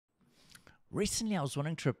Recently, I was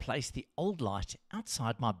wanting to replace the old light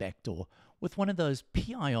outside my back door with one of those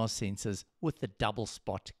PIR sensors with the double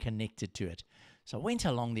spot connected to it. So I went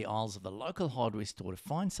along the aisles of the local hardware store to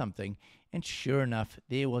find something, and sure enough,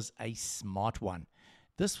 there was a smart one.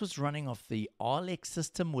 This was running off the Arlec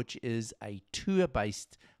system, which is a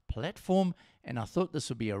tour-based platform, and I thought this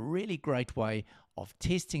would be a really great way of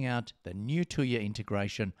testing out the new Tuya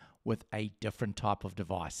integration with a different type of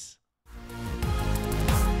device.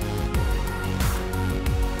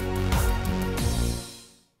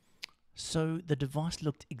 So the device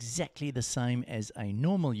looked exactly the same as a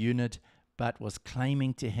normal unit, but was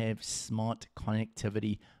claiming to have smart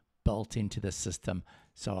connectivity built into the system.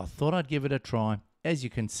 So I thought I'd give it a try. As you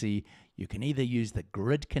can see, you can either use the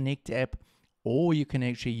Grid Connect app, or you can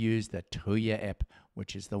actually use the Tuya app,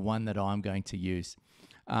 which is the one that I'm going to use.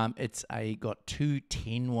 It's got two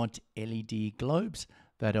 10-watt LED globes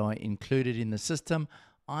that are included in the system,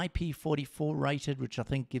 IP44 rated, which I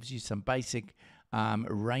think gives you some basic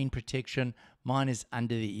rain protection. Mine is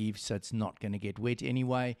under the eave, so it's not going to get wet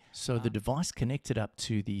anyway. So the device connected up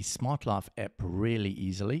to the Smart Life app really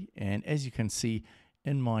easily, and as you can see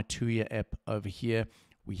in my Tuya app over here,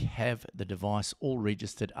 we have the device all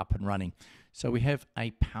registered up and running. So we have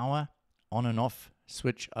a power on and off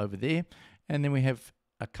switch over there, and then we have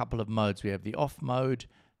a couple of modes. We have the off mode,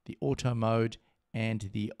 the auto mode, and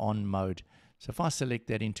the on mode. So if I select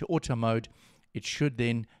that into auto mode, it should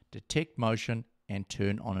then detect motion and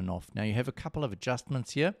turn on and off. Now you have a couple of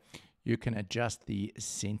adjustments here. You can adjust the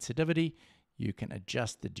sensitivity, you can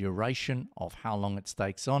adjust the duration of how long it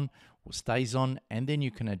stays on, and then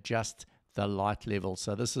you can adjust the light level.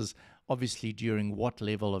 So this is obviously during what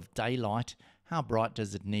level of daylight, how bright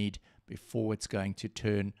does it need before it's going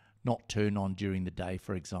to not turn on during the day,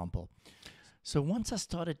 for example. So once I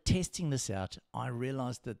started testing this out, I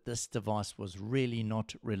realized that this device was really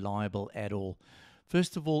not reliable at all.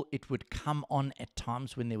 First of all, it would come on at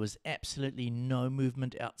times when there was absolutely no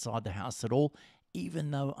movement outside the house at all,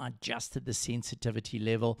 even though I adjusted the sensitivity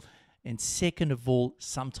level. And second of all,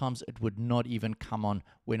 sometimes it would not even come on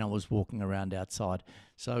when I was walking around outside.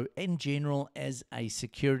 So in general, as a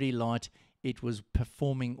security light, it was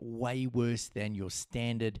performing way worse than your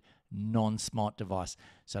standard non-smart device.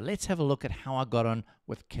 So let's have a look at how I got on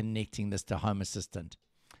with connecting this to Home Assistant.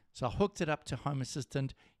 So I hooked it up to Home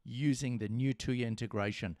Assistant using the new Tuya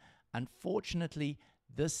integration. Unfortunately,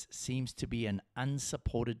 this seems to be an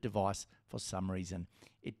unsupported device for some reason.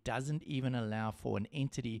 It doesn't even allow for an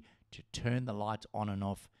entity to turn the light on and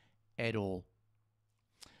off at all.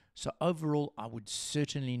 So overall, I would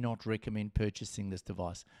certainly not recommend purchasing this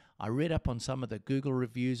device. I read up on some of the Google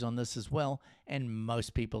reviews on this as well, and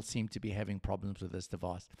most people seem to be having problems with this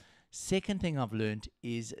device. Second thing I've learned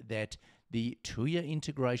is that the Tuya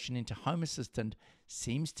integration into Home Assistant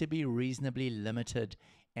seems to be reasonably limited,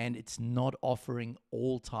 and it's not offering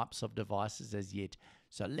all types of devices as yet.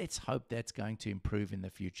 So let's hope that's going to improve in the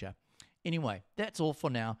future. Anyway, that's all for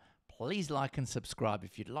now. Please like and subscribe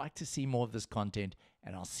if you'd like to see more of this content,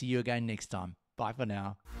 and I'll see you again next time. Bye for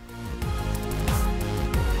now.